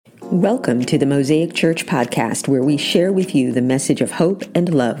Welcome to the Mosaic Church podcast, where we share with you the message of hope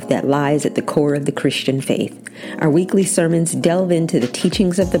and love that lies at the core of the Christian faith. Our weekly sermons delve into the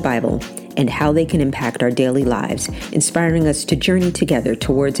teachings of the Bible and how they can impact our daily lives, inspiring us to journey together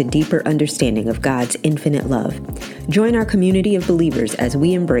towards a deeper understanding of God's infinite love. Join our community of believers as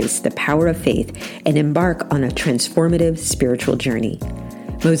we embrace the power of faith and embark on a transformative spiritual journey.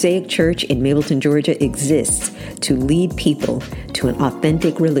 Mosaic Church in Mableton, Georgia exists to lead people to an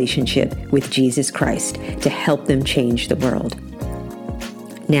authentic relationship with Jesus Christ to help them change the world.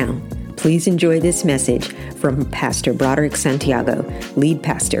 Now, please enjoy this message from Pastor Broderick Santiago, lead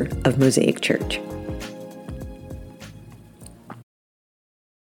pastor of Mosaic Church.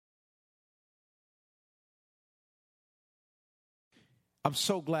 I'm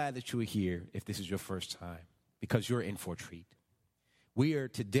so glad that you are here if this is your first time, because you're in for a treat. We are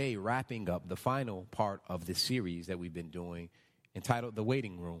today wrapping up the final part of this series that we've been doing entitled The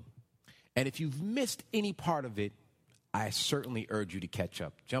Waiting Room. And if you've missed any part of it, I certainly urge you to catch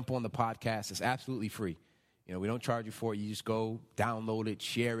up. Jump on the podcast. It's absolutely free. You know, we don't charge you for it. You just go download it,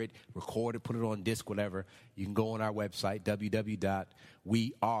 share it, record it, put it on disc, whatever. You can go on our website,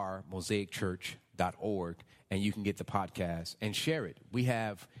 www.wearemosaicchurch.org, and you can get the podcast and share it. We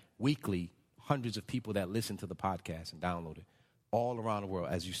have weekly hundreds of people that listen to the podcast and download it. All around the world.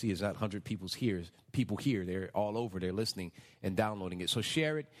 As you see, it's not 100 people here. They're all over. They're listening and downloading it. So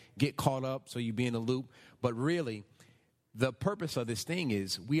share it, get caught up so you be in the loop. But really, the purpose of this thing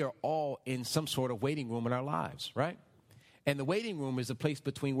is we are all in some sort of waiting room in our lives, right? And the waiting room is a place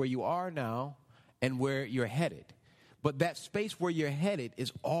between where you are now and where you're headed. But that space where you're headed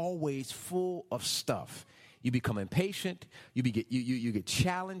is always full of stuff. You become impatient. You get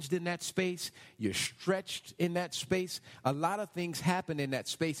challenged in that space. You're stretched in that space. A lot of things happen in that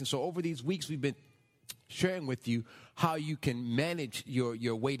space. And so over these weeks, we've been sharing with you how you can manage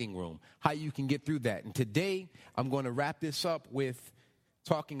your waiting room, how you can get through that. And today, I'm going to wrap this up with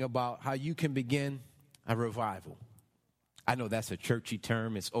talking about how you can begin a revival. I know that's a churchy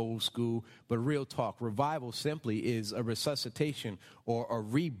term, it's old school, but real talk. Revival simply is a resuscitation or a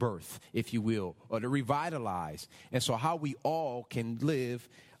rebirth, if you will, or to revitalize. And so how we all can live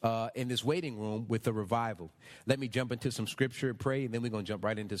in this waiting room with a revival. Let me jump into some scripture and pray, and then we're going to jump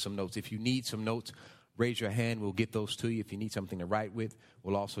right into some notes. If you need some notes, raise your hand. We'll get those to you. If you need something to write with,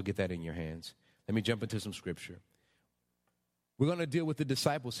 we'll also get that in your hands. Let me jump into some scripture. We're going to deal with the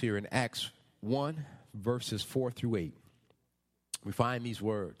disciples here in Acts 1, verses 4 through 8. We find these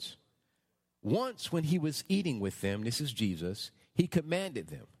words. Once when he was eating with them, this is Jesus, he commanded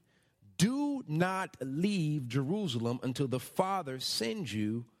them, do not leave Jerusalem until the Father sends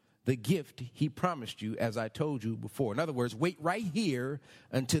you the gift he promised you, as I told you before. In other words, wait right here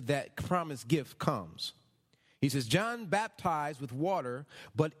until that promised gift comes. He says, John baptized with water,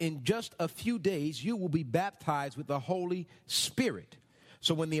 but in just a few days you will be baptized with the Holy Spirit.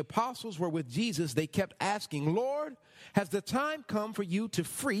 So when the apostles were with Jesus, they kept asking, Lord, has the time come for you to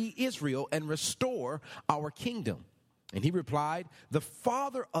free Israel and restore our kingdom? And he replied, the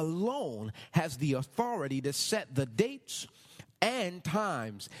Father alone has the authority to set the dates and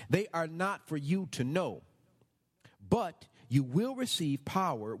times. They are not for you to know. But you will receive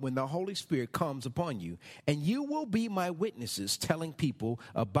power when the Holy Spirit comes upon you, and you will be my witnesses, telling people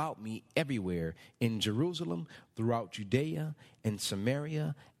about me everywhere in Jerusalem, throughout Judea and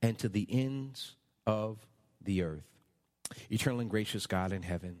Samaria, and to the ends of the earth. Eternal and gracious God in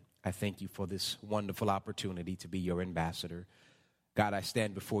heaven, I thank you for this wonderful opportunity to be your ambassador. God, I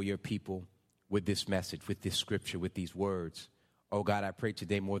stand before your people with this message, with this scripture, with these words. Oh God, I pray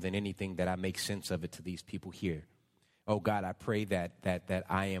today more than anything that I make sense of it to these people here. Oh, God, I pray that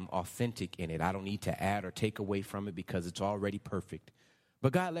I am authentic in it. I don't need to add or take away from it because it's already perfect.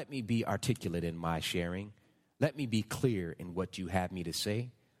 But, God, let me be articulate in my sharing. Let me be clear in what you have me to say.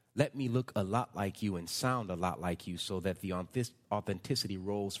 Let me look a lot like you and sound a lot like you so that the authenticity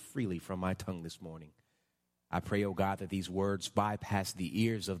rolls freely from my tongue this morning. I pray, oh, God, that these words bypass the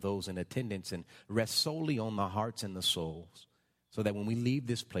ears of those in attendance and rest solely on the hearts and the souls so that when we leave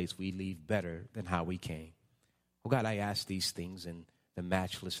this place, we leave better than how we came. Oh, God, I ask these things in the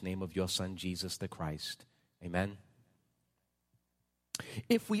matchless name of your Son, Jesus the Christ. Amen.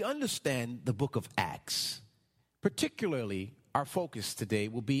 If we understand the book of Acts, particularly our focus today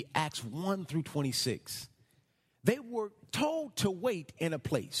will be Acts 1 through 26. They were told to wait in a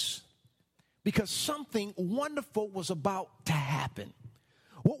place because something wonderful was about to happen.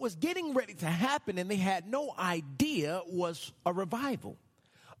 What was getting ready to happen, and they had no idea, was a revival.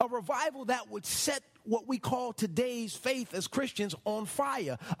 A revival that would set what we call today's faith as Christians on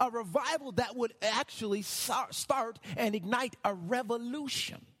fire. A revival that would actually start and ignite a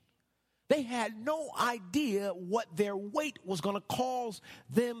revolution. They had no idea what their wait was going to cause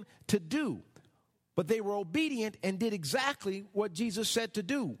them to do. But they were obedient and did exactly what Jesus said to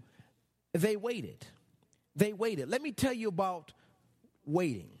do. They waited. They waited. Let me tell you about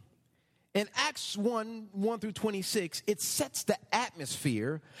waiting. In Acts 1 through 26, it sets the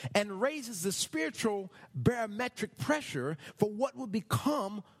atmosphere and raises the spiritual barometric pressure for what will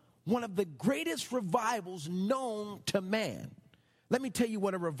become one of the greatest revivals known to man. Let me tell you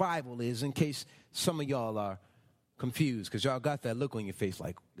what a revival is in case some of y'all are confused, because y'all got that look on your face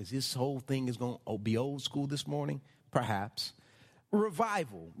like, is this whole thing is going to be old school this morning? Perhaps.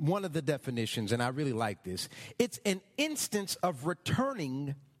 Revival, one of the definitions, and I really like this, it's an instance of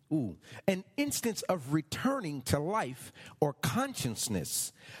returning to life or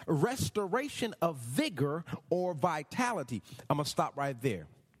consciousness, restoration of vigor or vitality. I'm going to stop right there.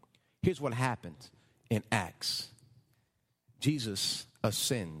 Here's what happens in Acts. Jesus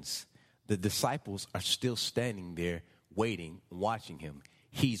ascends. The disciples are still standing there waiting, watching him.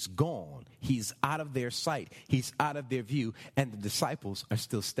 He's gone. He's out of their sight. He's out of their view. And the disciples are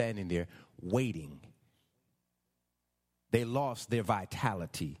still standing there waiting. They lost their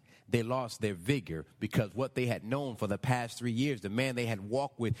vitality. They lost their vigor because what they had known for the past 3 years, the man they had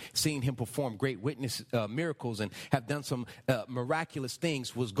walked with, seen him perform great miracles and have done some miraculous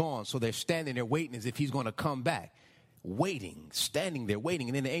things, was gone. So they're standing there waiting as if he's going to come back. Waiting, standing there waiting.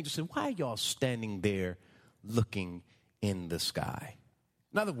 And then the angel said, why are y'all standing there looking in the sky?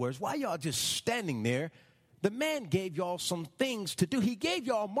 In other words, why y'all just standing there? The man gave y'all some things to do. He gave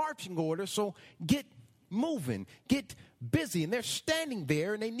y'all marching orders, so get moving, get busy. And they're standing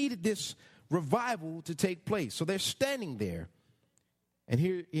there, and they needed this revival to take place. So they're standing there. And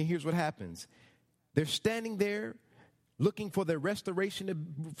here's what happens. They're standing there looking for their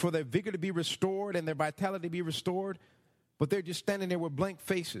restoration, for their vigor to be restored and their vitality to be restored. But they're just standing there with blank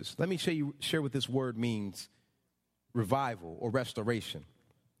faces. Let me share what this word means, revival or restoration.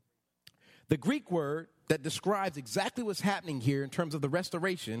 The Greek word that describes exactly what's happening here in terms of the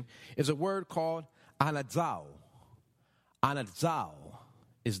restoration is a word called anazao. Anazao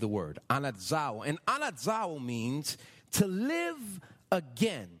is the word, anazao. And anazao means to live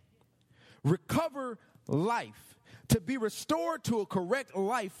again, recover life, to be restored to a correct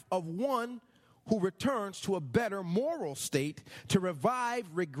life of one who returns to a better moral state, to revive,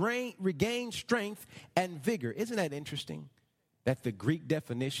 regain strength and vigor. Isn't that interesting that the Greek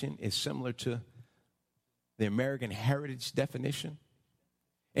definition is similar to the American Heritage definition?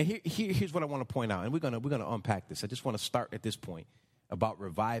 And here's what I want to point out, and we're gonna unpack this. I just want to start at this point about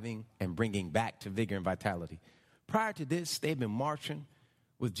reviving and bringing back to vigor and vitality. Prior to this, they've been marching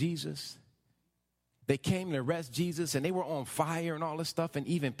with Jesus. They came to arrest Jesus, and they were on fire and all this stuff. And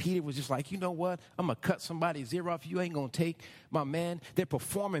even Peter was just like, you know what? I'm going to cut somebody's ear off. You ain't going to take my man. They're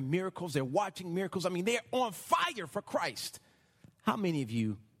performing miracles. They're watching miracles. I mean, they're on fire for Christ. How many of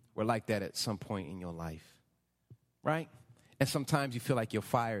you were like that at some point in your life? Right? And sometimes you feel like your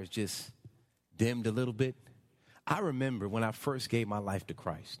fire is just dimmed a little bit. I remember when I first gave my life to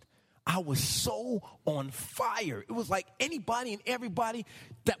Christ, I was so on fire. It was like anybody and everybody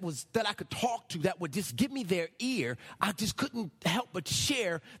that I could talk to that would just give me their ear. I just couldn't help but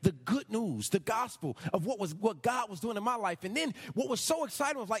share the good news, the gospel of what God was doing in my life. And then what was so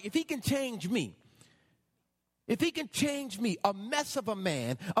exciting was like, if he can change me, a mess of a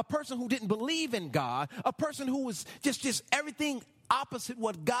man, a person who didn't believe in God, a person who was just everything opposite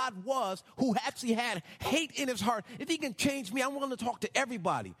what God was, who actually had hate in his heart, if he can change me, I'm willing to talk to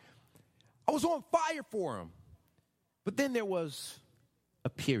everybody. I was on fire for him. But then there was a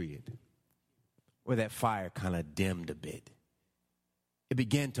period where that fire kind of dimmed a bit. It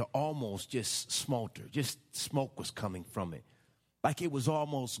began to almost just smolter. Just smoke was coming from it. Like it was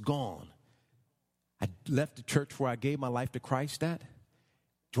almost gone. I left the church where I gave my life to Christ at,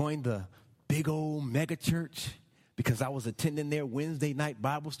 joined the big old mega church because I was attending their Wednesday night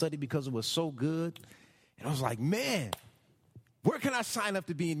Bible study because it was so good. And I was like, man, where can I sign up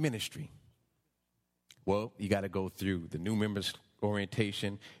to be in ministry? Well, you got to go through the new members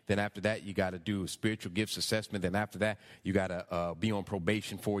orientation. Then after that, you got to do a spiritual gifts assessment. Then after that, you got to be on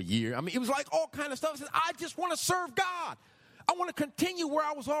probation for a year. I mean, it was like all kind of stuff. I said, I just want to serve God. I want to continue where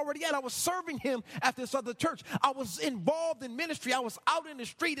I was already at. I was serving him at this other church. I was involved in ministry. I was out in the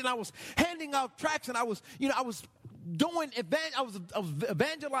street and I was handing out tracts and I was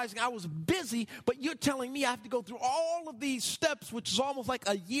evangelizing. I was busy, but you're telling me I have to go through all of these steps, which is almost like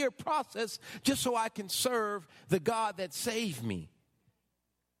a year process, just so I can serve the God that saved me.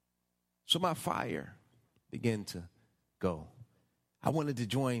 So my fire began to go. I wanted to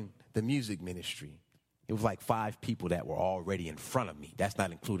join the music ministry. It was like 5 people that were already in front of me. That's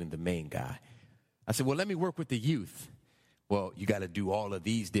not including the main guy. I said, well, let me work with the youth. Well, you got to do all of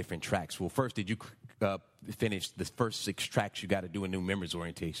these different tracks. Well, first, did you finish the first 6 tracks? You got to do a new members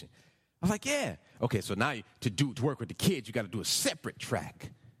orientation. I was like, yeah. Okay, so now to work with the kids, you got to do a separate track.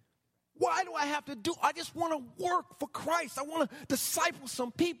 Why do I have to do? I just want to work for Christ. I want to disciple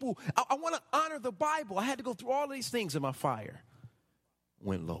some people. I want to honor the Bible. I had to go through all of these things, and my fire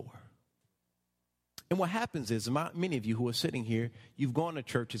went lower. And what happens is, many of you who are sitting here, you've gone to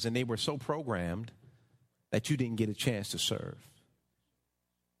churches and they were so programmed that you didn't get a chance to serve.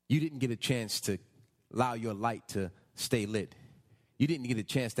 You didn't get a chance to allow your light to stay lit. You didn't get a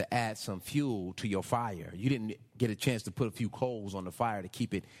chance to add some fuel to your fire. You didn't get a chance to put a few coals on the fire to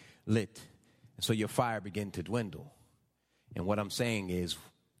keep it lit. And so your fire began to dwindle. And what I'm saying is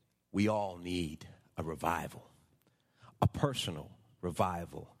we all need a revival, a personal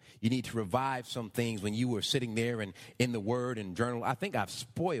revival. You need to revive some things when you were sitting there and in the Word and journal. I think I've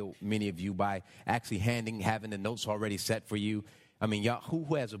spoiled many of you by actually having the notes already set for you. I mean, y'all,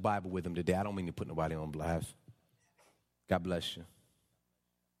 who has a Bible with them today? I don't mean to put nobody on blast. God bless you.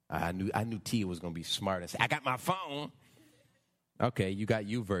 I knew Tia was going to be smart and say, I got my phone. Okay, you got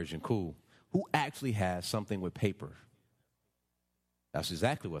YouVersion. Cool. Who actually has something with paper? That's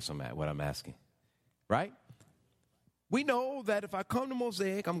exactly what I'm asking. Right? We know that if I come to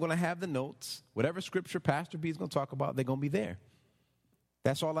Mosaic, I'm going to have the notes. Whatever scripture Pastor B is going to talk about, they're going to be there.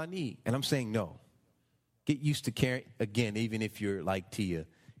 That's all I need. And I'm saying no. Get used to carrying, again, even if you're like Tia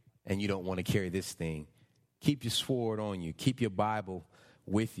and you don't want to carry this thing. Keep your sword on you. Keep your Bible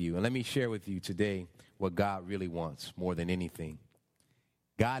with you. And let me share with you today what God really wants more than anything.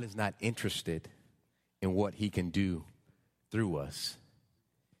 God is not interested in what he can do through us.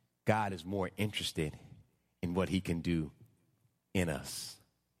 God is more interested in what he can do in us.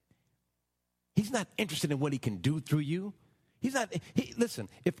 He's not interested in what he can do through you. He's not, listen,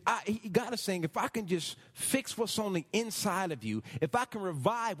 God is saying, if I can just fix what's on the inside of you, if I can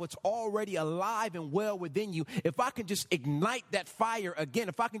revive what's already alive and well within you, if I can just ignite that fire again,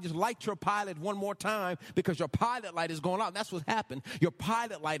 if I can just light your pilot one more time because your pilot light is going out. That's what's happened. Your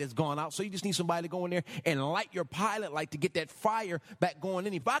pilot light has gone out. So you just need somebody to go in there and light your pilot light to get that fire back going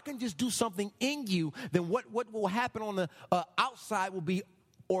in. If I can just do something in you, then what will happen on the outside will be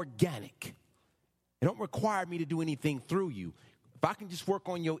organic. It don't require me to do anything through you. If I can just work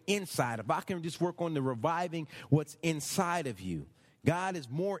on your inside, if I can just work on the reviving what's inside of you, God is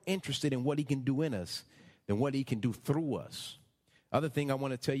more interested in what he can do in us than what he can do through us. Other thing I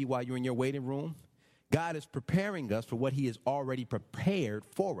want to tell you while you're in your waiting room, God is preparing us for what he has already prepared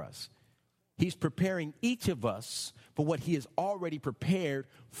for us. He's preparing each of us for what he has already prepared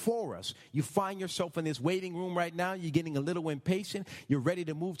for us. You find yourself in this waiting room right now. You're getting a little impatient. You're ready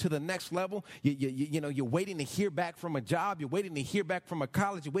to move to the next level. You're waiting to hear back from a job. You're waiting to hear back from a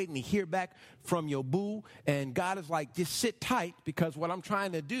college. You're waiting to hear back from your boo. And God is like, just sit tight, because what I'm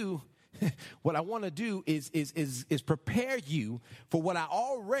trying to do, what I want to do is prepare you for what I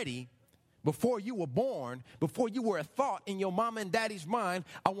already, before you were born, before you were a thought in your mama and daddy's mind,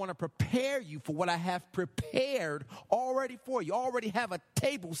 I want to prepare you for what I have prepared already for you. I already have a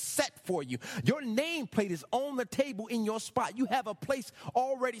table set for you. Your nameplate is on the table in your spot. You have a place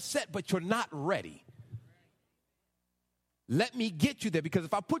already set, but you're not ready. Let me get you there, because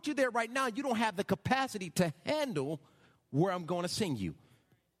if I put you there right now, you don't have the capacity to handle where I'm going to send you.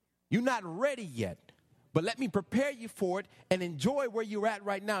 You're not ready yet. But let me prepare you for it and enjoy where you're at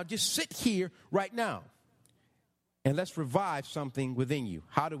right now. Just sit here right now. And let's revive something within you.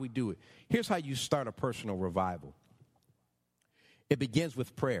 How do we do it? Here's how you start a personal revival. It begins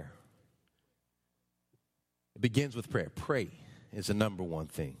with prayer. It begins with prayer. Pray is the number one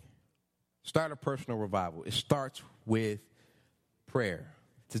thing. Start a personal revival. It starts with prayer.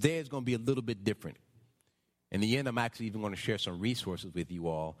 Today is going to be a little bit different. In the end, I'm actually even going to share some resources with you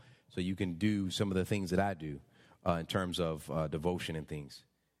all, so you can do some of the things that I do in terms of devotion and things.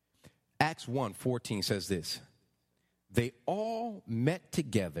 Acts 1:14 says this: they all met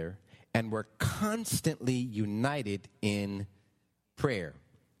together and were constantly united in prayer,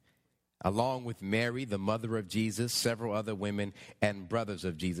 along with Mary, the mother of Jesus, several other women and brothers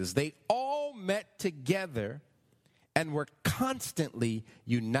of Jesus. They all met together and were constantly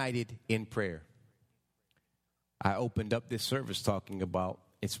united in prayer. I opened up this service talking about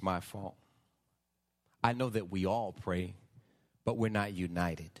it's my fault. I know that we all pray, but we're not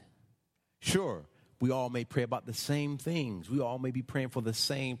united. Sure, we all may pray about the same things. We all may be praying for the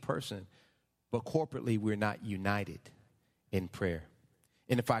same person, but corporately we're not united in prayer.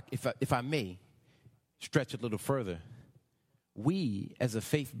 And if I may stretch a little further, we as a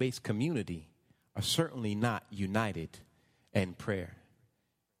faith-based community are certainly not united in prayer.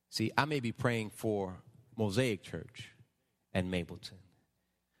 See, I may be praying for Mosaic Church and Mapleton.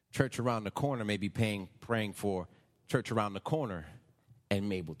 Church around the corner may be praying for church around the corner and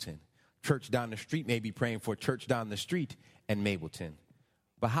Mapleton. Church down the street may be praying for church down the street and Mapleton.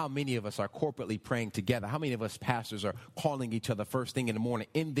 But how many of us are corporately praying together? How many of us pastors are calling each other first thing in the morning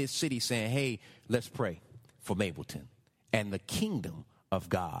in this city saying, hey, let's pray for Mapleton and the kingdom of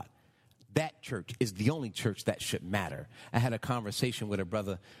God? That church is the only church that should matter. I had a conversation with a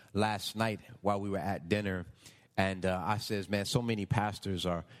brother last night while we were at dinner. And I says, man, so many pastors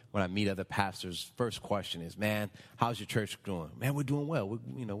are, when I meet other pastors, first question is, man, how's your church doing? Man, we're doing well.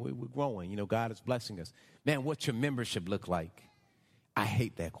 We're growing. God is blessing us. Man, what's your membership look like? I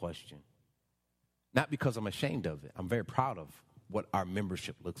hate that question. Not because I'm ashamed of it. I'm very proud of what our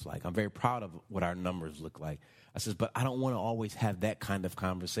membership looks like. I'm very proud of what our numbers look like. I says, but I don't want to always have that kind of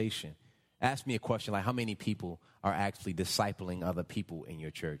conversation. Ask me a question like, how many people are actually discipling other people in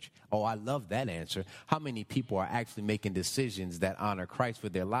your church? Oh, I love that answer. How many people are actually making decisions that honor Christ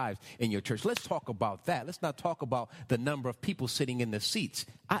with their lives in your church? Let's talk about that. Let's not talk about the number of people sitting in the seats.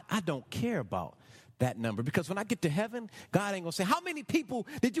 I don't care about that number, because when I get to heaven, God ain't going to say, how many people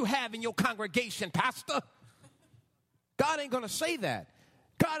did you have in your congregation, pastor? God ain't going to say that.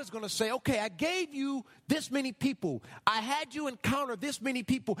 God is going to say, okay, I gave you this many people. I had you encounter this many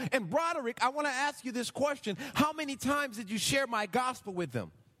people. And Broderick, I want to ask you this question. How many times did you share my gospel with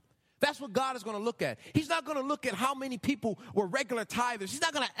them? That's what God is going to look at. He's not going to look at how many people were regular tithers. He's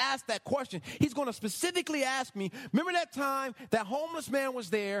not going to ask that question. He's going to specifically ask me, remember that time that homeless man was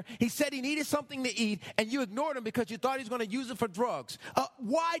there? He said he needed something to eat, and you ignored him because you thought he was going to use it for drugs.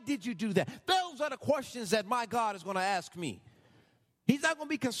 Why did you do that? Those are the questions that my God is going to ask me. He's not going to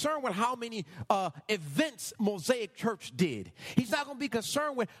be concerned with how many events Mosaic Church did. He's not going to be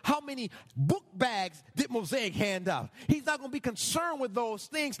concerned with how many book bags did Mosaic hand out. He's not going to be concerned with those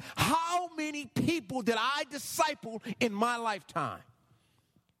things. How many people did I disciple in my lifetime?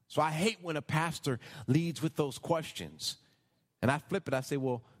 So I hate when a pastor leads with those questions. And I flip it. I say,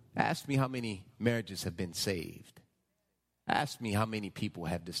 well, ask me how many marriages have been saved. Ask me how many people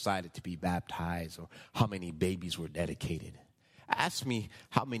have decided to be baptized, or how many babies were dedicated. Ask me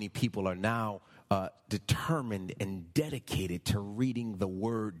how many people are now determined and dedicated to reading the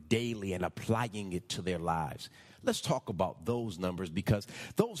word daily and applying it to their lives. Let's talk about those numbers, because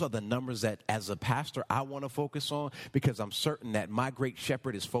those are the numbers that, as a pastor, I want to focus on, because I'm certain that my great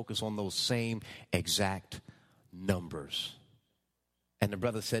shepherd is focused on those same exact numbers. And the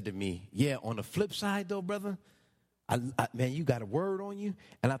brother said to me, yeah, on the flip side, though, brother, man, you got a word on you,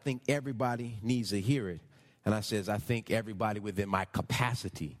 and I think everybody needs to hear it. And I says, I think everybody within my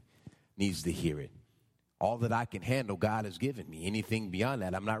capacity needs to hear it. All that I can handle, God has given me. Anything beyond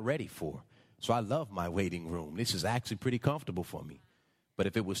that, I'm not ready for. So I love my waiting room. This is actually pretty comfortable for me. But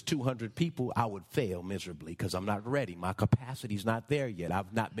if it was 200 people, I would fail miserably, because I'm not ready. My capacity's not there yet.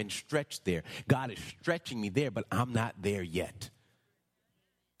 I've not been stretched there. God is stretching me there, but I'm not there yet.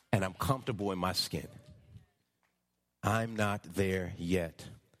 And I'm comfortable in my skin. I'm not there yet.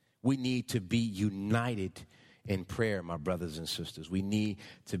 We need to be united in prayer, my brothers and sisters. We need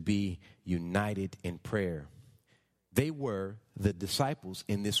to be united in prayer. The disciples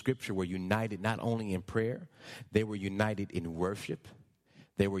in this scripture were united not only in prayer, they were united in worship,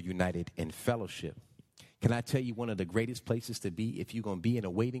 they were united in fellowship. Can I tell you one of the greatest places to be if you're going to be in a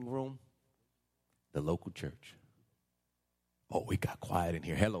waiting room? The local church. Oh, we got quiet in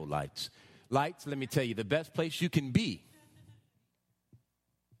here. Hello, lights. Lights, let me tell you, the best place you can be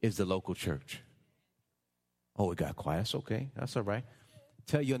is the local church. Oh, it got quiet. That's okay. That's all right.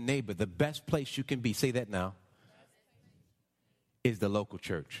 Tell your neighbor, the best place you can be, say that now, is the local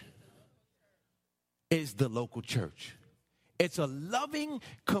church. Is the local church. It's a loving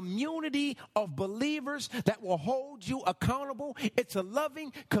community of believers that will hold you accountable. It's a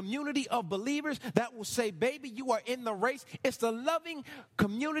loving community of believers that will say, baby, you are in the race. It's the loving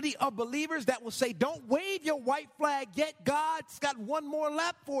community of believers that will say, don't wave your white flag yet. God's got one more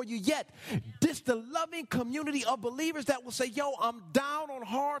lap for you yet. This the loving community of believers that will say, yo, I'm down on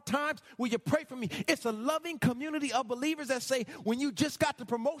hard times. Will you pray for me? It's a loving community of believers that say, when you just got the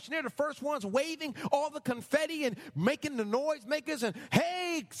promotion, they're the first ones waving all the confetti and making the noise makers, and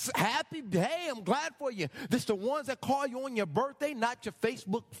hey, I'm glad for you. This the ones that call you on your birthday, not your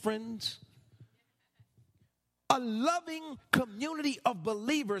Facebook friends. A loving community of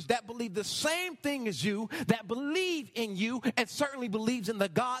believers that believe the same thing as you, that believe in you, and certainly believes in the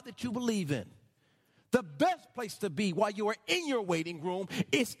God that you believe in. The best place to be while you are in your waiting room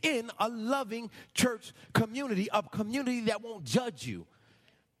is in a loving church community, a community that won't judge you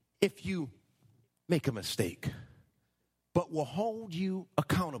if you make a mistake, but will hold you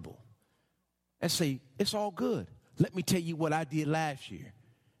accountable and say, it's all good. Let me tell you what I did last year.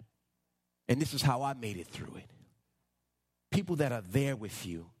 And this is how I made it through it. People that are there with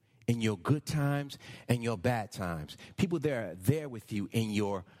you in your good times and your bad times. People that are there with you in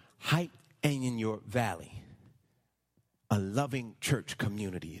your height and in your valley. A loving church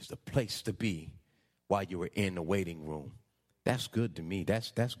community is the place to be while you were in the waiting room. That's good to me.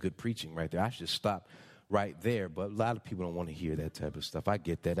 That's good preaching right there. I should stop right there, but a lot of people don't want to hear that type of stuff. I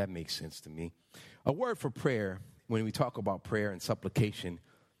get that. That makes sense to me. A word for prayer, when we talk about prayer and supplication,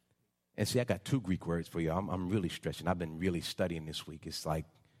 and see, I got 2 Greek words for you. I'm really stretching. I've been really studying this week. It's like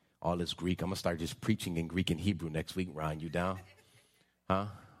all this Greek. I'm going to start just preaching in Greek and Hebrew next week. Ryan, you down? Huh?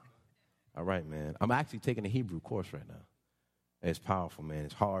 All right, man. I'm actually taking a Hebrew course right now. It's powerful, man.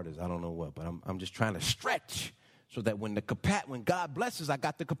 It's hard as I don't know what, but I'm just trying to stretch so that when God blesses, I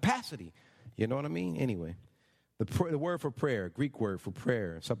got the capacity. You know what I mean? Anyway, the word for prayer, Greek word for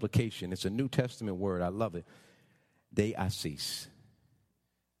prayer, supplication, it's a New Testament word. I love it. Diasis.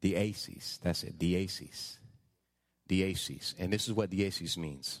 Diasis. That's it. Diasis. Diasis. And this is what diasis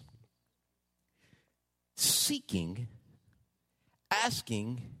means. Seeking,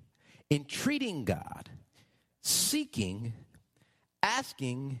 asking, entreating God. Seeking,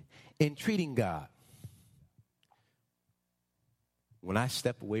 asking, entreating God. When I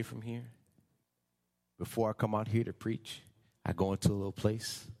step away from here, before I come out here to preach, I go into a little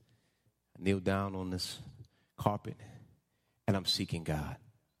place, I kneel down on this carpet, and I'm seeking God.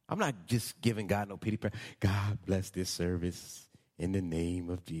 I'm not just giving God no pity prayer. God bless this service in the name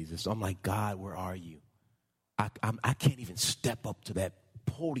of Jesus. I'm like, God, where are you? I can't even step up to that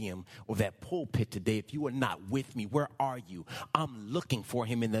podium or that pulpit today if you are not with me. Where are you? I'm looking for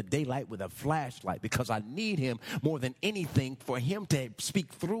him in the daylight with a flashlight because I need him more than anything for him to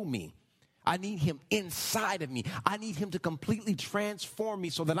speak through me. I need him inside of me. I need him to completely transform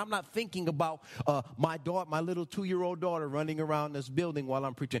me so that I'm not thinking about my little 2-year-old daughter running around this building while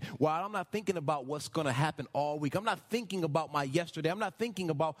I'm preaching. While I'm not thinking about what's going to happen all week. I'm not thinking about my yesterday. I'm not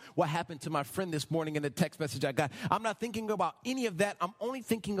thinking about what happened to my friend this morning in the text message I got. I'm not thinking about any of that. I'm only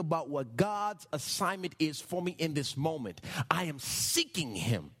thinking about what God's assignment is for me in this moment. I am seeking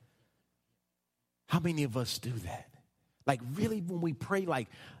him. How many of us do that? Like really when we pray, like,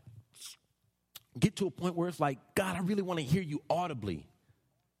 get to a point where it's like, God, I really want to hear you audibly.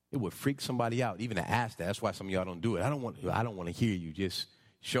 It would freak somebody out, even to ask that. That's why some of y'all don't do it. I don't want to hear you. Just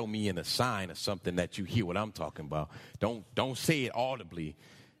show me in a sign or something that you hear what I'm talking about. Don't say it audibly.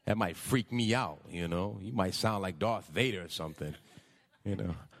 That might freak me out, you know. You might sound like Darth Vader or something. You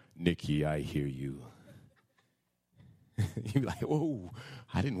know, Nikki, I hear you. You're like, oh,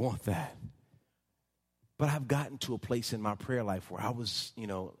 I didn't want that. But I've gotten to a place in my prayer life where I was, you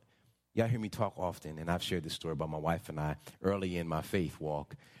know, y'all hear me talk often, and I've shared this story about my wife and I. Early in my faith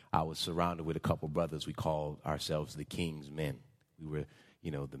walk, I was surrounded with a couple brothers. We called ourselves the King's Men. We were,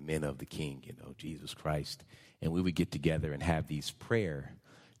 you know, the men of the King, you know, Jesus Christ. And we would get together and have these prayer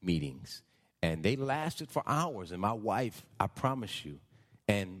meetings. And they lasted for hours. And my wife, I promise you,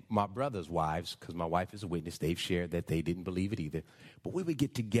 and my brother's wives, because my wife is a witness, they've shared that they didn't believe it either. But we would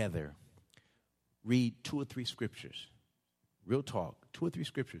get together, read 2 or 3 scriptures. Real talk, 2 or 3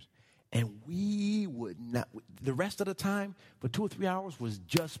 scriptures. And we would not, the rest of the time, for 2 or 3 hours, was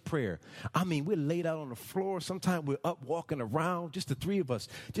just prayer. I mean, we're laid out on the floor. Sometimes we're up walking around, just the 3 of us,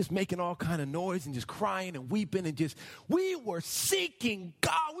 just making all kind of noise and just crying and weeping and just, we were seeking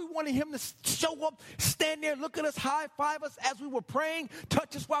God. We wanted him to show up, stand there, look at us, high five us as we were praying,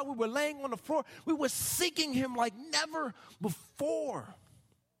 touch us while we were laying on the floor. We were seeking him like never before.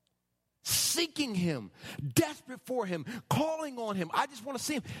 Seeking him, desperate for him, calling on him. I just want to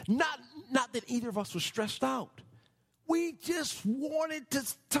see him. Not that either of us was stressed out. We just wanted to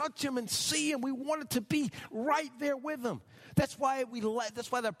touch him and see him. We wanted to be right there with him. That's why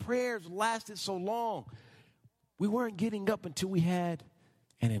the prayers lasted so long. We weren't getting up until we had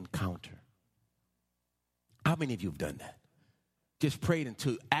an encounter. How many of you have done that? Just prayed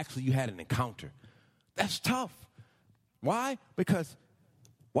until actually you had an encounter. That's tough. Why? Because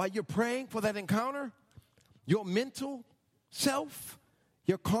while you're praying for that encounter, your mental self,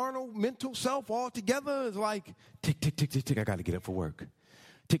 your carnal mental self all together is like, tick, tick, tick, tick, tick, I got to get up for work.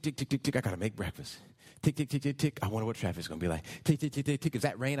 Tick, tick, tick, tick, tick, I got to make breakfast. Tick, tick, tick, tick, tick, I wonder what traffic's going to be like. Tick, tick, tick, tick, tick, is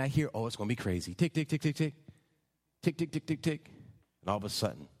that rain I hear? Oh, it's going to be crazy. Tick, tick, tick, tick, tick. Tick, tick, tick, tick, tick. And all of a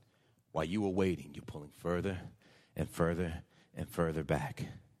sudden, while you were waiting, you're pulling further and further and further back.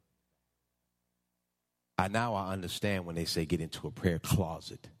 Now I understand when they say get into a prayer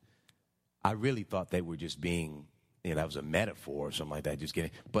closet. I really thought they were just being that was a metaphor or something like that, just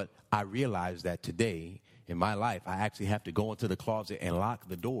kidding. But I realized that today in my life, I actually have to go into the closet and lock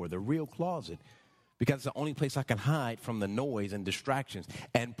the door, the real closet, because it's the only place I can hide from the noise and distractions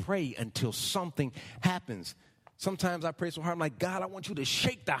and pray until something happens. Sometimes I pray so hard, I'm like, God, I want you to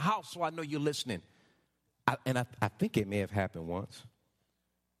shake the house so I know you're listening. I think it may have happened once.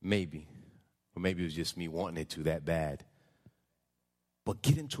 Maybe. Or maybe it was just me wanting it to that bad. But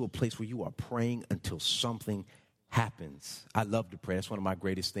get into a place where you are praying until something happens. I love to pray. That's one of my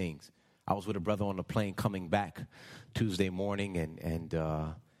greatest things. I was with a brother on the plane coming back Tuesday morning, and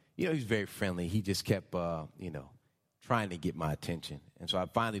he's very friendly. He just kept, trying to get my attention. And so I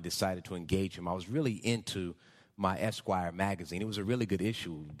finally decided to engage him. I was really into my Esquire magazine. It was a really good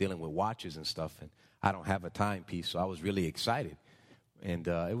issue dealing with watches and stuff, and I don't have a timepiece, so I was really excited. And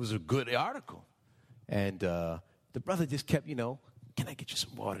it was a good article. And the brother just kept, can I get you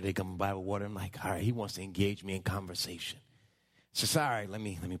some water? They come by with water. I'm like, all right, he wants to engage me in conversation. He says, all right, let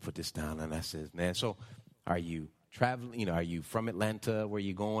me put this down. And I says, man, so are you traveling? Are you from Atlanta? Where are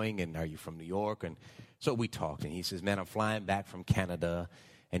you going? And are you from New York? And so we talked. And he says, man, I'm flying back from Canada.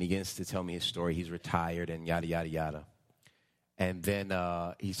 And he begins to tell me his story. He's retired and yada, yada, yada. And then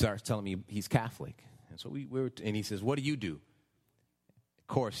he starts telling me he's Catholic. And so and he says, what do you do? Of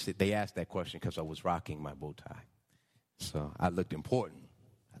course, they asked that question because I was rocking my bow tie. So I looked important.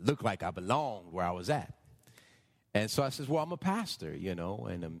 I looked like I belonged where I was at. And so I says, well, I'm a pastor, and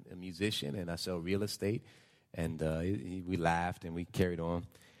a musician, and I sell real estate. And we laughed, and we carried on.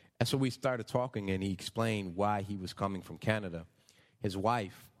 And so we started talking, and he explained why he was coming from Canada. His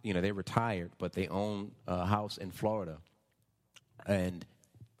wife, they retired, but they own a house in Florida. And,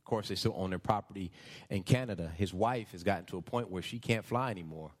 of course, they still own their property in Canada. His wife has gotten to a point where she can't fly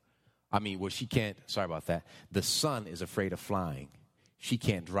anymore. She can't, sorry about that. The son is afraid of flying. She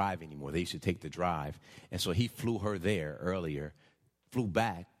can't drive anymore. They used to take the drive. And so he flew her there earlier, flew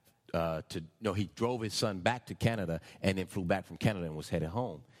back he drove his son back to Canada and then flew back from Canada and was headed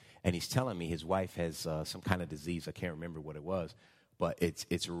home. And he's telling me his wife has some kind of disease. I can't remember what it was, but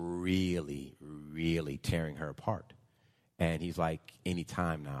it's really, really tearing her apart. And he's like, any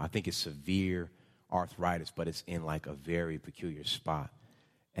time now. I think it's severe arthritis, but it's in like a very peculiar spot.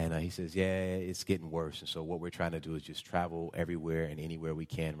 And he says, yeah, it's getting worse. And so what we're trying to do is just travel everywhere and anywhere we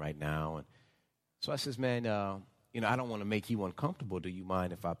can right now. And so I says, man, I don't want to make you uncomfortable. Do you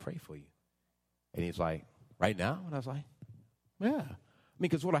mind if I pray for you? And he's like, right now? And I was like, yeah.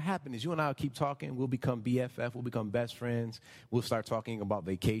 Because what'll happen is you and I will keep talking. We'll become BFF. We'll become best friends. We'll start talking about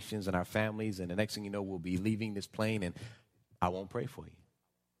vacations and our families. And the next thing you know, we'll be leaving this plane, and I won't pray for you.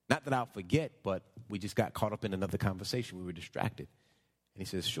 Not that I'll forget, but we just got caught up in another conversation. We were distracted. And he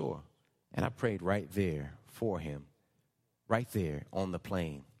says, sure. And I prayed right there for him, right there on the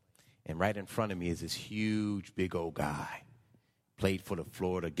plane. And right in front of me is this huge, big old guy. Played for the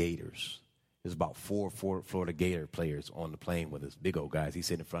Florida Gators. There's about four Florida Gator players on the plane with us, big old guys. He's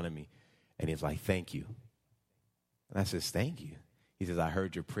sitting in front of me, and he's like, thank you. And I says, thank you. He says, I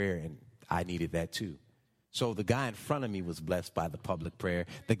heard your prayer, and I needed that too. So the guy in front of me was blessed by the public prayer.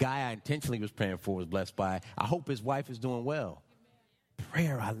 The guy I intentionally was praying for was blessed by, I hope his wife is doing well.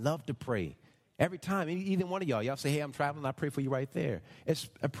 Prayer, I love to pray. Every time, either one of y'all say, hey, I'm traveling, I pray for you right there.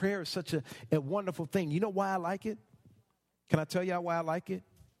 A prayer is such a wonderful thing. You know why I like it? Can I tell y'all why I like it?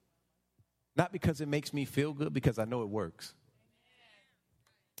 Not because it makes me feel good, because I know it works.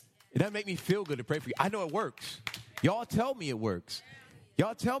 It doesn't make me feel good to pray for you. I know it works. Y'all tell me it works.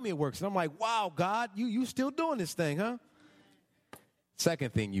 Y'all tell me it works. And I'm like, wow, God, you still doing this thing, huh?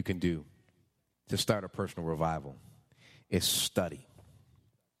 Second thing you can do to start a personal revival is study.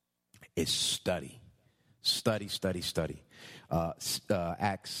 Is study. Study.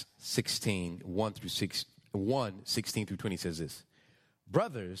 Acts 16, 16 through 20 says this.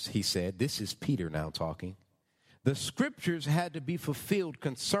 Brothers, he said, this is Peter now talking. The scriptures had to be fulfilled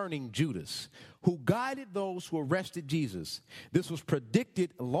concerning Judas, who guided those who arrested Jesus. This was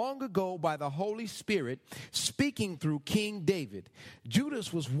predicted long ago by the Holy Spirit, speaking through King David.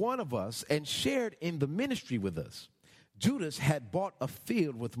 Judas was one of us and shared in the ministry with us. Judas had bought a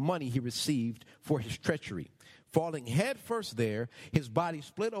field with money he received for his treachery. Falling headfirst there, his body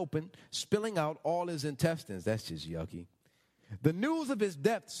split open, spilling out all his intestines. That's just yucky. The news of his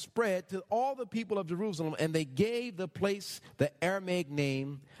death spread to all the people of Jerusalem, and they gave the place the Aramaic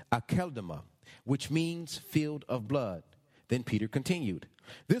name Akeldama, which means field of blood. Then Peter continued.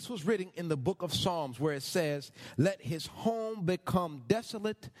 This was written in the book of Psalms, where it says, let his home become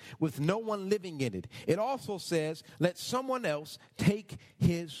desolate with no one living in it. It also says, let someone else take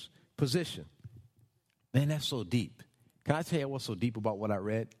his position. Man, that's so deep. Can I tell you what's so deep about what I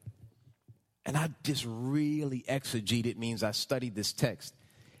read? and I just really exegeted, means I studied this text.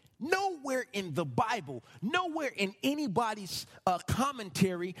 Nowhere in the Bible, nowhere in anybody's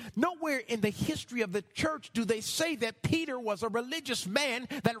commentary, nowhere in the history of the church do they say that Peter was a religious man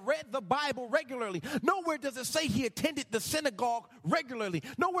that read the Bible regularly. Nowhere does it say he attended the synagogue regularly.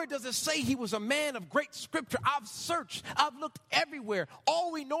 Nowhere does it say he was a man of great scripture. I've searched. I've looked everywhere.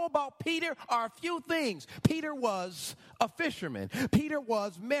 All we know about Peter are a few things. Peter was a fisherman. Peter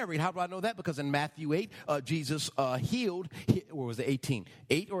was married. How do I know that? Because in Matthew 8, Jesus healed, or was it 18?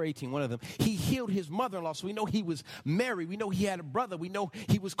 8 or 18, one of them. He healed his mother-in-law, so we know he was married. We know he had a brother. We know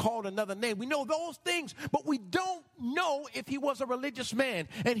he was called another name. We know those things, but we don't know if he was a religious man.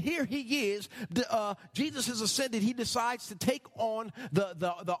 And here he is. Jesus has ascended. He decides to take on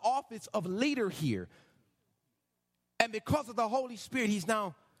the office of leader here. And because of the Holy Spirit, he's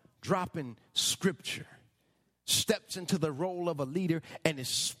now dropping scripture. Steps into the role of a leader and is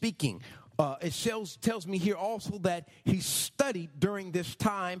speaking. It tells me here also that he studied during this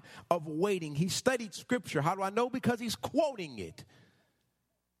time of waiting. He studied scripture. How do I know? Because he's quoting it.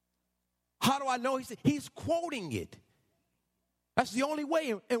 How do I know? He's quoting it. That's the only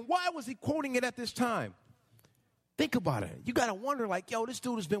way. And why was he quoting it at this time? Think about it. You got to wonder, like, yo, this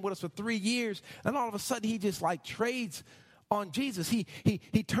dude has been with us for 3 years, and all of a sudden he just like trades on Jesus. He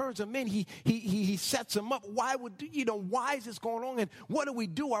turns them in. He sets them up. Why is this going on? And what do we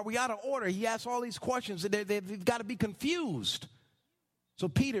do? Are we out of order? He asks all these questions, and they've got to be confused. So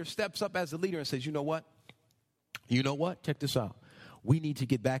Peter steps up as the leader and says, you know what? Check this out. We need to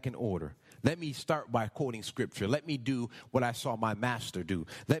get back in order. Let me start by quoting scripture. Let me do what I saw my master do.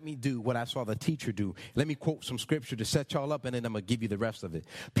 Let me do what I saw the teacher do. Let me quote some scripture to set y'all up, and then I'm going to give you the rest of it.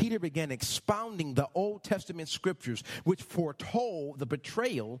 Peter began expounding the Old Testament scriptures, which foretold the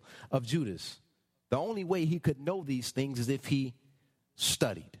betrayal of Judas. The only way he could know these things is if he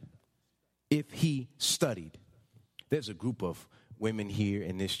studied. If he studied. There's a group of women here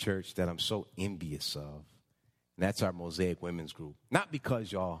in this church that I'm so envious of. And that's our Mosaic Women's Group. Not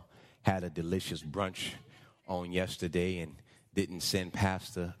because y'all had a delicious brunch on yesterday and didn't send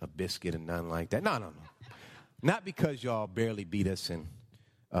Pastor a biscuit and nothing like that. No. Not because y'all barely beat us in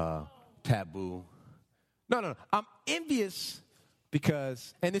taboo. No. I'm envious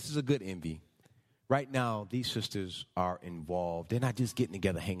because, and this is a good envy, right now these sisters are involved. They're not just getting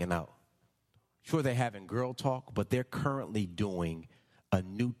together, hanging out. Sure, they're having girl talk, but they're currently doing a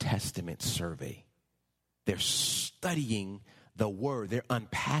New Testament survey. They're studying the Word. They're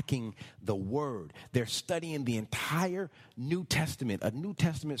unpacking the Word. They're studying the entire New Testament, a New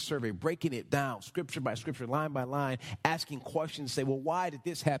Testament survey, breaking it down, scripture by scripture, line by line, asking questions, say, well, why did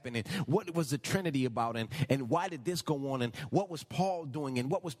this happen? And what was the Trinity about? And why did this go on? And what was Paul doing?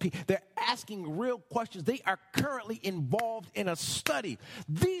 And what was They're asking real questions. They are currently involved in a study.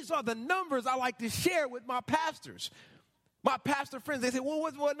 These are the numbers I like to share with my pastors. My pastor friends, they say, well,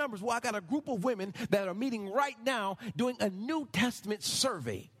 what numbers? Well, I got a group of women that are meeting right now doing a New Testament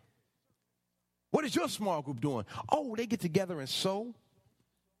survey. What is your small group doing? Oh, they get together and sew.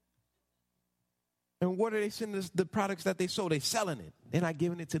 And what are they sending the products that they sew? They're selling it. They're not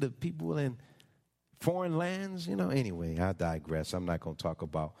giving it to the people in foreign lands. Anyway, I digress. I'm not going to talk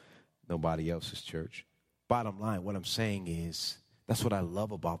about nobody else's church. Bottom line, what I'm saying is that's what I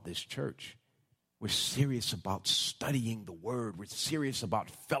love about this church. We're serious about studying the Word. We're serious about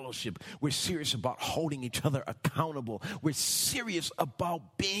fellowship. We're serious about holding each other accountable. We're serious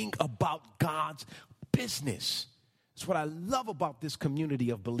about being about God's business. It's what I love about this community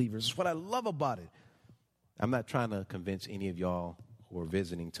of believers. It's what I love about it. I'm not trying to convince any of y'all who are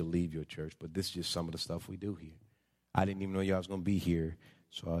visiting to leave your church, but this is just some of the stuff we do here. I didn't even know y'all was going to be here,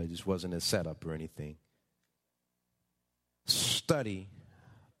 so it just wasn't a setup or anything. Study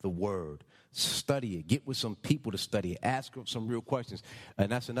the Word. Study it. Get with some people to study it. Ask some real questions. And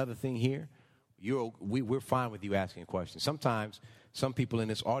that's another thing here. We're fine with you asking questions. Sometimes some people in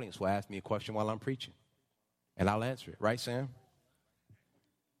this audience will ask me a question while I'm preaching, and I'll answer it. Right, Sam?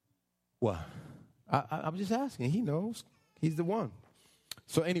 Well, I'm just asking. He knows. He's the one.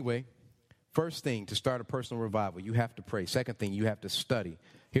 So anyway, first thing, to start a personal revival, you have to pray. Second thing, you have to study.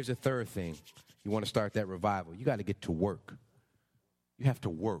 Here's a third thing. You want to start that revival. You got to get to work. You have to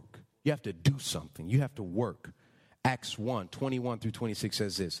work. You have to do something. You have to work. Acts 1, 21 through 26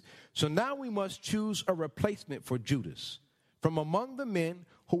 says this. So now we must choose a replacement for Judas from among the men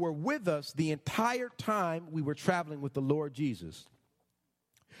who were with us the entire time we were traveling with the Lord Jesus.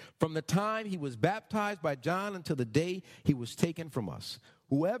 From the time he was baptized by John until the day he was taken from us.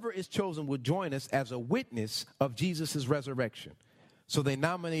 Whoever is chosen will join us as a witness of Jesus' resurrection. So they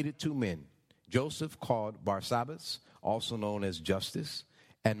nominated 2 men, Joseph called Barsabbas, also known as Justus,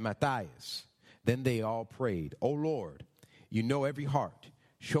 and Matthias. Then they all prayed, "O Lord, you know every heart.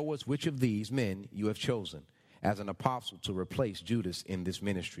 Show us which of these men you have chosen as an apostle to replace Judas in this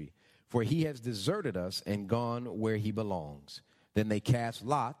ministry. For he has deserted us and gone where he belongs." Then they cast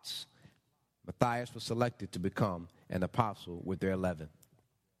lots. Matthias was selected to become an apostle with their 11.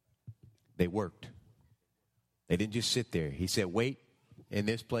 They worked. They didn't just sit there. He said, wait in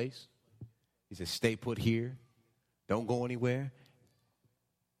this place. He said, stay put here. Don't go anywhere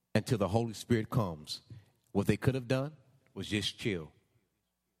until the Holy Spirit comes. What they could have done was just chill.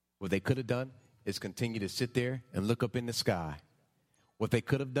 What they could have done is continue to sit there and look up in the sky. What they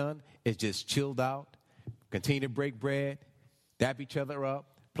could have done is just chilled out, continue to break bread, dap each other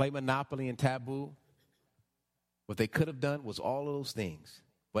up, play Monopoly and Taboo. What they could have done was all of those things.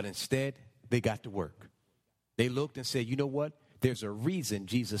 But instead, they got to work. They looked and said, you know what? There's a reason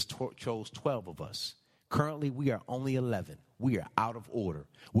Jesus chose 12 of us. Currently, we are only 11. We are out of order.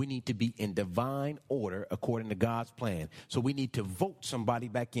 We need to be in divine order according to God's plan. So we need to vote somebody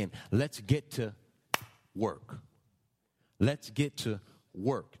back in. Let's get to work. Let's get to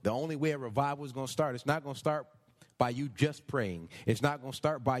work. The only way a revival is going to start, it's not going to start by you just praying. It's not going to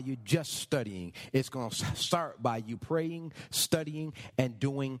start by you just studying. It's going to start by you praying, studying, and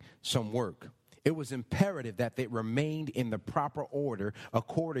doing some work. It was imperative that they remained in the proper order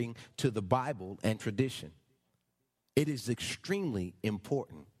according to the Bible and tradition. It is extremely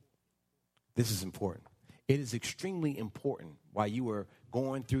important. This is important. It is extremely important while you are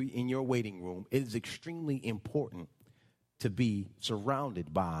going through in your waiting room. It is extremely important to be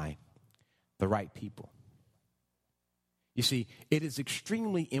surrounded by the right people. You see, it is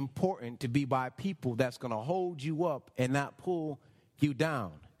extremely important to be by people that's going to hold you up and not pull you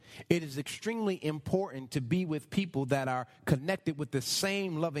down. It is extremely important to be with people that are connected with the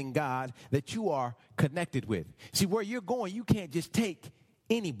same loving God that you are connected with. See, where you're going, you can't just take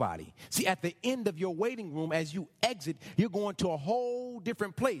anybody. See, at the end of your waiting room, as you exit, you're going to a whole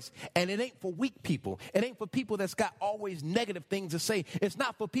different place. And it ain't for weak people. It ain't for people that's got always negative things to say. It's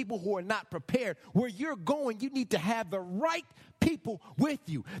not for people who are not prepared. Where you're going, you need to have the right people with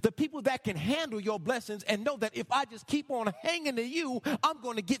you, the people that can handle your blessings and know that if I just keep on hanging to you, I'm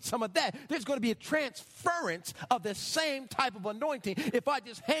going to get some of that. There's going to be a transference of the same type of anointing if I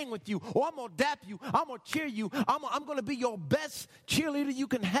just hang with you, or I'm going to dap you, I'm going to cheer you, I'm going to be your best cheerleader you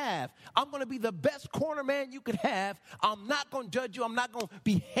can have. I'm going to be the best corner man you could have. I'm not going to judge you. I'm not going to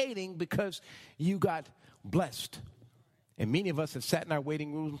be hating because you got blessed. And many of us have sat in our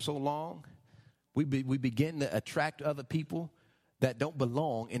waiting room so long, we begin to attract other people that don't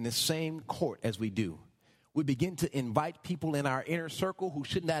belong in the same court as we do. We begin to invite people in our inner circle who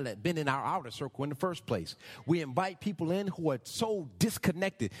shouldn't have been in our outer circle in the first place. We invite people in who are so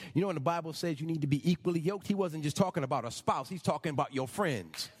disconnected. You know, when the Bible says you need to be equally yoked, he wasn't just talking about a spouse. He's talking about your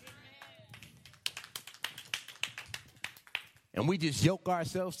friends. And we just yoke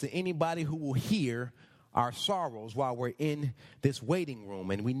ourselves to anybody who will hear our sorrows while we're in this waiting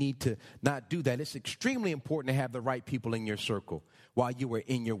room, and we need to not do that. It's extremely important to have the right people in your circle while you are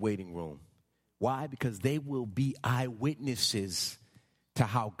in your waiting room. Why? Because they will be eyewitnesses to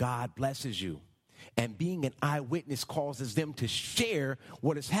how God blesses you. And being an eyewitness causes them to share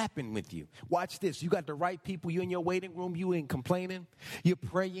what has happened with you. Watch this. You got the right people. You're in your waiting room. You ain't complaining. You're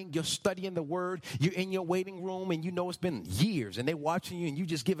praying. You're studying the word. You're in your waiting room, and you know it's been years, and they're watching you, and you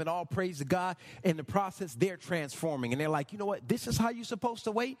just giving all praise to God. In the process, they're transforming, and they're like, you know what? This is how you're supposed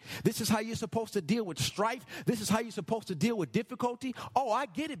to wait. This is how you're supposed to deal with strife. This is how you're supposed to deal with difficulty. Oh, I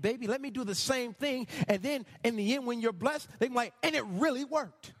get it, baby. Let me do the same thing. And then in the end, when you're blessed, they're like, and it really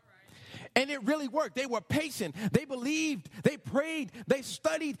worked. And it really worked. They were patient. They believed. They prayed. They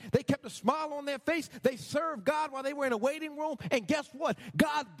studied. They kept a smile on their face. They served God while they were in a waiting room. And guess what?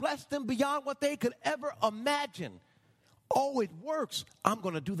 God blessed them beyond what they could ever imagine. Oh, it works. I'm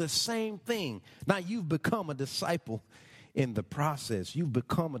going to do the same thing. Now, you've become a disciple in the process. You've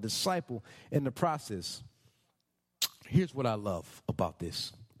become a disciple in the process. Here's what I love about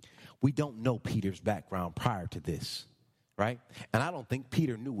this. We don't know Peter's background prior to this. Right? And I don't think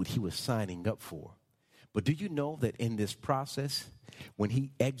Peter knew what he was signing up for. But do you know that in this process, when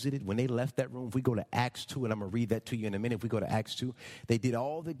he exited, when they left that room, if we go to Acts 2, and I'm going to read that to you in a minute. If we go to Acts 2, they did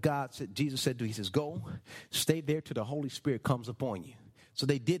all that God said, Jesus said to, he says, go, stay there till the Holy Spirit comes upon you. So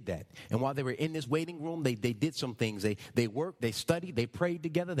they did that. And while they were in this waiting room, they did some things. They worked, they studied, they prayed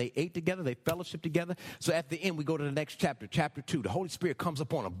together, they ate together, they fellowshiped together. So at the end, we go to the next chapter, chapter 2. The Holy Spirit comes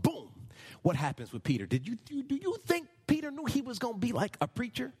upon them. Boom. What happens with Peter? Do you think Peter knew he was going to be like a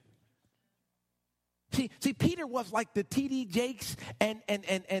preacher? See, Peter was like the T.D. Jakes and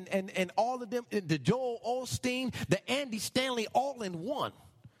all of them, the Joel Osteen, the Andy Stanley, all in one.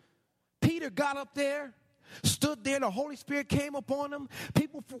 Peter got up there, stood there, the Holy Spirit came upon him.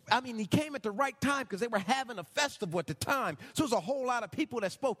 He came at the right time because they were having a festival at the time. So there's a whole lot of people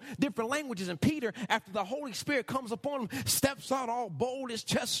that spoke different languages. And Peter, after the Holy Spirit comes upon him, steps out all bold, his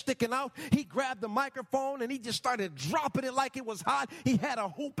chest sticking out. He grabbed the microphone and he just started dropping it like it was hot. He had a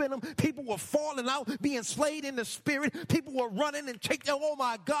hoop in him. People were falling out, being slayed in the spirit. People were running and shaking. Oh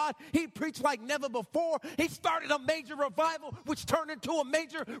my God, he preached like never before. He started a major revival, which turned into a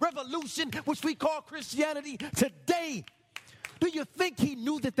major revolution, which we call Christianity today. Do you think he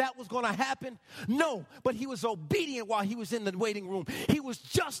knew that was going to happen? No, but he was obedient while he was in the waiting room. He was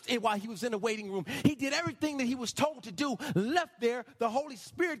just while he was in the waiting room. He did everything that he was told to do, left there, the Holy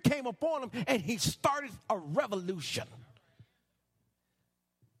Spirit came upon him, and he started a revolution.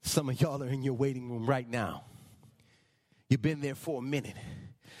 Some of y'all are in your waiting room right now. You've been there for a minute.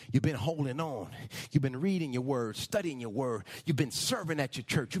 You've been holding on. You've been reading your word, studying your word. You've been serving at your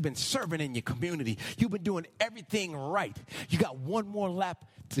church. You've been serving in your community. You've been doing everything right. You got one more lap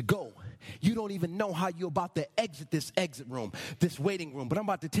to go. You don't even know how you're about to exit this waiting room. But I'm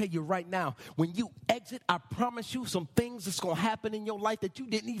about to tell you right now, when you exit, I promise you some things that's going to happen in your life that you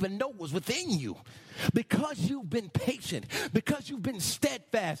didn't even know was within you. Because you've been patient, because you've been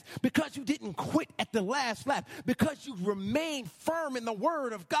steadfast, because you didn't quit at the last lap, because you remained firm in the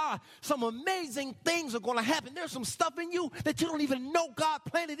word of God, some amazing things are going to happen. There's some stuff in you that you don't even know God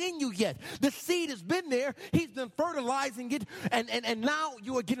planted in you yet. The seed has been there. He's been fertilizing it, and now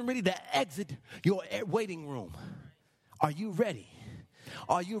you are getting ready to exit your waiting room. Are you ready?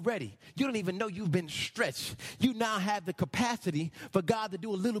 Are you ready? You don't even know you've been stretched. You now have the capacity for God to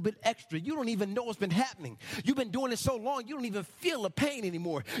do a little bit extra. You don't even know what's been happening. You've been doing it so long, you don't even feel the pain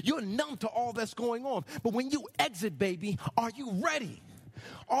anymore. You're numb to all that's going on. But when you exit, baby, are you ready?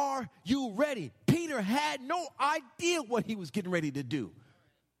 Are you ready? Peter had no idea what he was getting ready to do.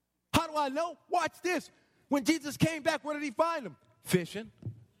 How do I know? Watch this. When Jesus came back, where did he find him? Fishing.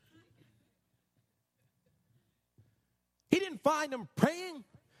 He didn't find him praying.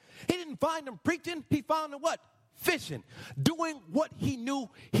 He didn't find him preaching. He found him what? Fishing. Doing what he knew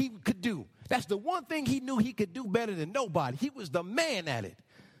he could do. That's the one thing he knew he could do better than nobody. He was the man at it.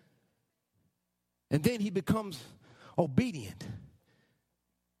 And then he becomes obedient.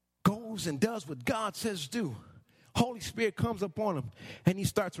 Goes and does what God says do. Holy Spirit comes upon him and he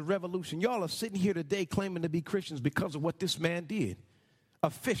starts a revolution. Y'all are sitting here today claiming to be Christians because of what this man did. A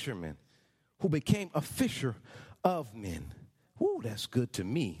fisherman who became a fisher of men. Ooh, that's good to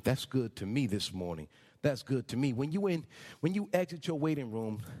me. That's good to me this morning. That's good to me. When you exit your waiting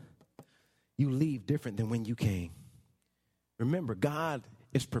room, you leave different than when you came. Remember, God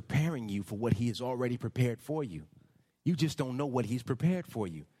is preparing you for what he has already prepared for you. You just don't know what he's prepared for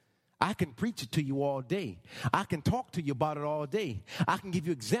you. I can preach it to you all day. I can talk to you about it all day. I can give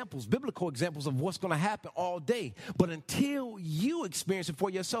you examples, biblical examples of what's going to happen all day. But until you experience it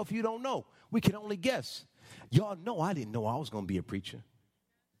for yourself, you don't know. We can only guess. Y'all know I didn't know I was going to be a preacher.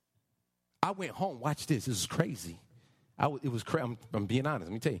 I went home. Watch this. This is crazy. It was crazy. I'm being honest.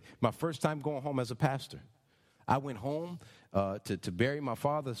 Let me tell you. My first time going home as a pastor. I went home to bury my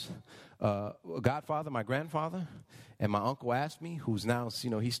father's godfather, my grandfather, and my uncle asked me, who's now,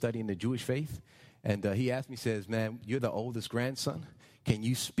 he's studying the Jewish faith, and he asked me, says, man, you're the oldest grandson. Can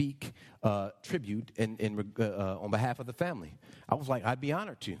you speak tribute on behalf of the family? I was like, I'd be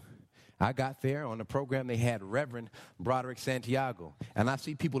honored to. I got there on the program. They had Reverend Broderick Santiago, and I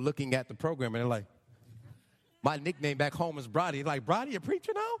see people looking at the program, and they're like, my nickname back home is Brody. Like, Brody, a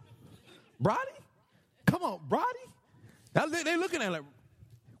preacher now? Brody? Come on, Brody. Now they're looking at him like,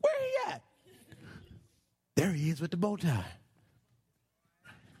 where he at? There he is with the bow tie.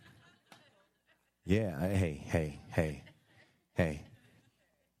 Yeah, hey.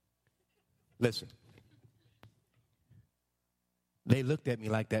 Listen. They looked at me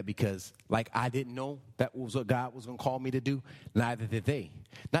like that because, I didn't know that was what God was going to call me to do. Neither did they.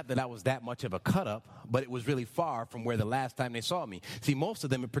 Not that I was that much of a cut-up, but it was really far from where the last time they saw me. See, most of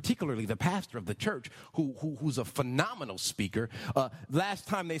them, and particularly the pastor of the church, who's a phenomenal speaker, last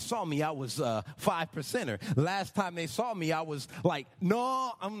time they saw me, I was 5%er. Last time they saw me, I was like,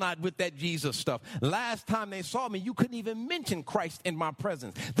 no, I'm not with that Jesus stuff. Last time they saw me, you couldn't even mention Christ in my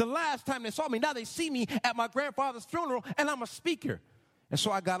presence. The last time they saw me, now they see me at my grandfather's funeral, and I'm a speaker. And so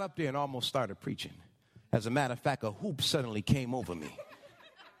I got up there and almost started preaching. As a matter of fact, a hoop suddenly came over me.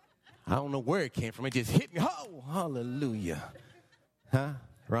 I don't know where it came from. It just hit me. Oh, hallelujah. Huh,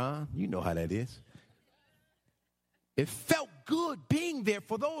 Ron? You know how that is. It felt good being there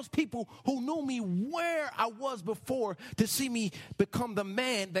for those people who knew me where I was before to see me become the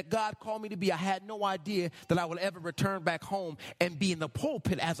man that God called me to be. I had no idea that I would ever return back home and be in the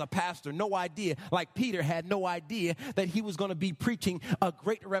pulpit as a pastor. No idea. Like Peter had no idea that he was going to be preaching a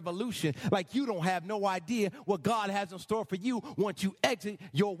great revolution. Like you don't have no idea what God has in store for you once you exit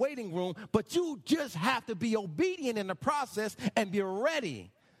your waiting room. But you just have to be obedient in the process and be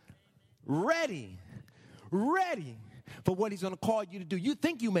ready for what he's going to call you to do. You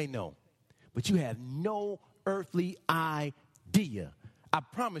think you may know, but you have no earthly idea. I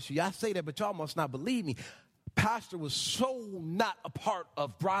promise you, I say that, but y'all must not believe me. Pastor was so not a part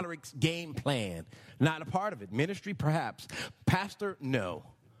of Broderick's game plan. Not a part of it. Ministry, perhaps. Pastor, no.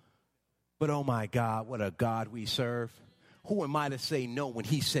 But oh my God, what a God we serve. Who am I to say no when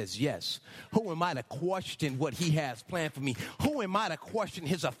he says yes? Who am I to question what he has planned for me? Who am I to question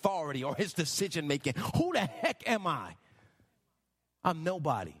his authority or his decision making? Who the heck am I? I'm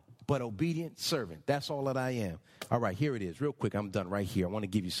nobody but obedient servant. That's all that I am. All right, here it is. Real quick, I'm done right here. I want to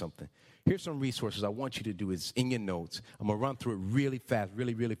give you something. Here's some resources I want you to do. It's in your notes. I'm going to run through it really fast,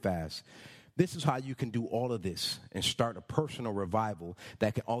 really fast. This is how you can do all of this and start a personal revival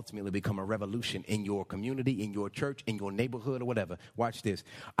that can ultimately become a revolution in your community, in your church, in your neighborhood, or whatever. Watch this.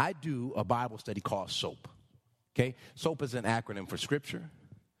 I do a Bible study called SOAP. Okay? SOAP is an acronym for Scripture,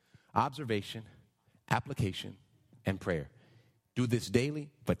 Observation, Application, and Prayer. Do this daily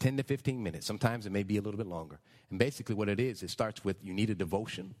for 10 to 15 minutes. Sometimes it may be a little bit longer. And basically what it is, it starts with you need a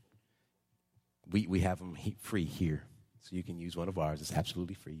devotion. We have them free here. So you can use one of ours. It's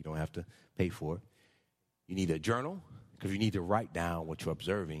absolutely free. You don't have to pay for it. You need a journal because you need to write down what you're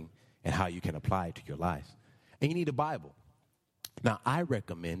observing and how you can apply it to your life. And you need a Bible. Now, I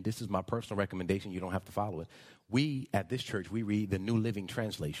recommend, this is my personal recommendation. You don't have to follow it. We, at this church, we read the New Living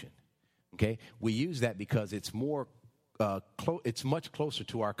Translation. Okay? We use that because it's more, it's much closer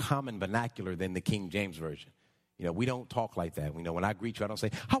to our common vernacular than the King James Version. You know, we don't talk like that. You know, when I greet you, I don't say,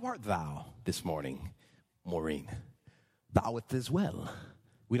 "How art thou this morning, Maureen? Thou'th as well."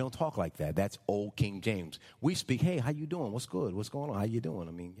 We don't talk like that. That's old King James. We speak, "Hey, how you doing? What's good? What's going on? How you doing?"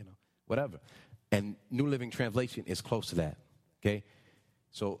 I mean, you know, whatever. And New Living Translation is close to that, okay?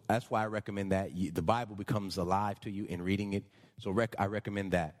 So that's why I recommend that. The Bible becomes alive to you in reading it. So I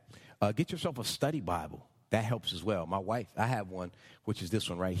recommend that. Get yourself a study Bible. That helps as well. My wife, I have one, which is this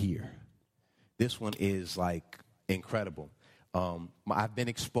one right here. This one is like incredible. I've been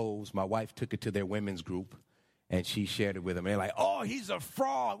exposed. My wife took it to their women's group. And she shared it with them. And they're like, "Oh, he's a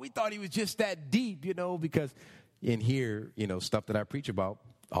fraud. We thought he was just that deep, you know," because in here, you know, stuff that I preach about,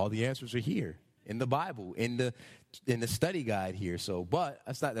 all the answers are here in the Bible, in the study guide here. So, but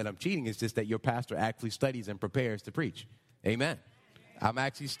it's not that I'm cheating. It's just that your pastor actually studies and prepares to preach. Amen. I'm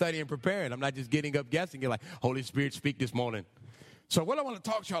actually studying and preparing. I'm not just getting up guessing. You're like, "Holy Spirit, speak this morning." So what I want to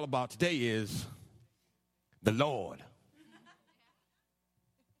talk to y'all about today is the Lord.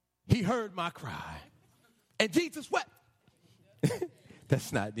 He heard my cry. And Jesus wept.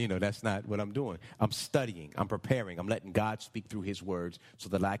 That's not what I'm doing. I'm studying. I'm preparing. I'm letting God speak through his words so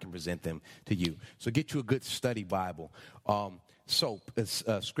that I can present them to you. So get you a good study Bible. SOAP is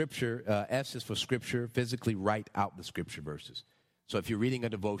scripture. S is for scripture. Physically write out the scripture verses. So if you're reading a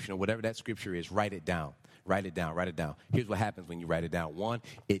devotion or whatever that scripture is, write it down. Write it down. Write it down. Here's what happens when you write it down. One,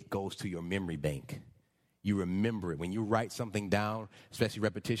 it goes to your memory bank. You remember it. When you write something down, especially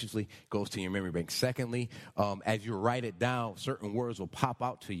repetitiously, it goes to your memory bank. Secondly, as you write it down, certain words will pop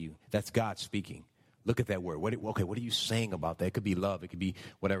out to you. That's God speaking. Look at that word. What are you saying about that? It could be love. It could be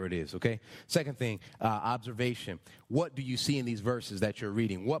whatever it is, okay? Second thing, observation. What do you see in these verses that you're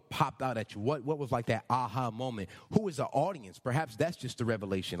reading? What popped out at you? What was like that aha moment? Who is the audience? Perhaps that's just the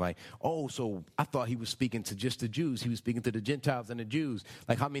revelation. Like, oh, so I thought he was speaking to just the Jews. He was speaking to the Gentiles and the Jews.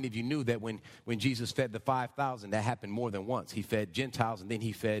 Like, how many of you knew that when Jesus fed the 5,000, that happened more than once? He fed Gentiles, and then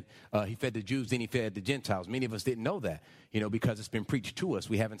he fed the Jews, then he fed the Gentiles. Many of us didn't know that, you know, because it's been preached to us.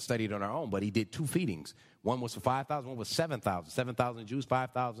 We haven't studied on our own, but he did 2 feedings. One was for 5,000, one was 7,000. 7,000 Jews,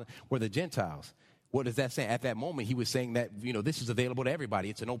 5,000 were the Gentiles. What does that say? At that moment, he was saying that, you know, this is available to everybody.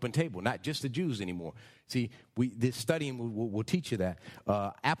 It's an open table, not just the Jews anymore. See, this studying will teach you that.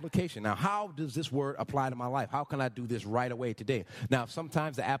 Application. Now, how does this word apply to my life? How can I do this right away today? Now,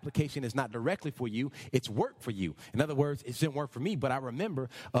 sometimes the application is not directly for you. It's work for you. In other words, it didn't work for me, but I remember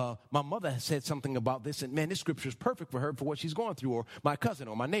my mother said something about this, and man, this scripture is perfect for her for what she's going through, or my cousin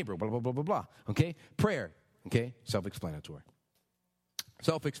or my neighbor, blah, blah, blah, blah, blah. Okay? Prayer. Okay? Self-explanatory.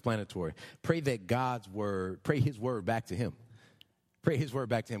 Self-explanatory. Pray that God's word, pray his word back to him. Pray his word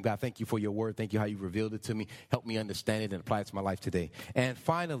back to him. God, thank you for your word. Thank you how you revealed it to me. Help me understand it and apply it to my life today. And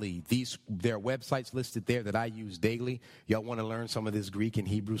finally, there are websites listed there that I use daily. Y'all want to learn some of this Greek and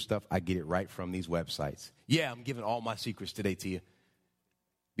Hebrew stuff? I get it right from these websites. Yeah, I'm giving all my secrets today to you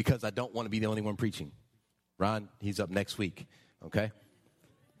because I don't want to be the only one preaching. Ron, he's up next week, okay?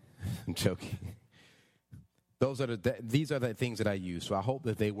 I'm joking. These are the things that I use, so I hope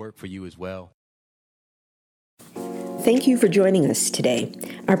that they work for you as well. Thank you for joining us today.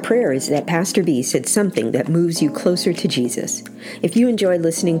 Our prayer is that Pastor B said something that moves you closer to Jesus. If you enjoyed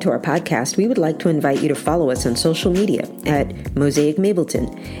listening to our podcast, we would like to invite you to follow us on social media at Mosaic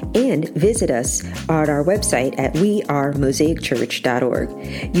Mableton and visit us at our website at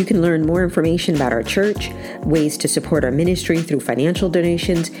wearemosaicchurch.org. You can learn more information about our church, ways to support our ministry through financial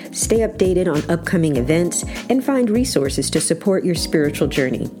donations, stay updated on upcoming events, and find resources to support your spiritual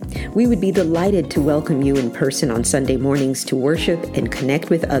journey. We would be delighted to welcome you in person on Sunday mornings to worship and connect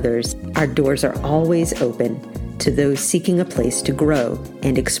with others. Our doors are always open to those seeking a place to grow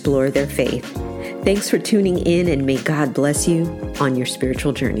and explore their faith. Thanks for tuning in, and may God bless you on your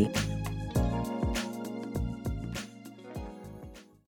spiritual journey.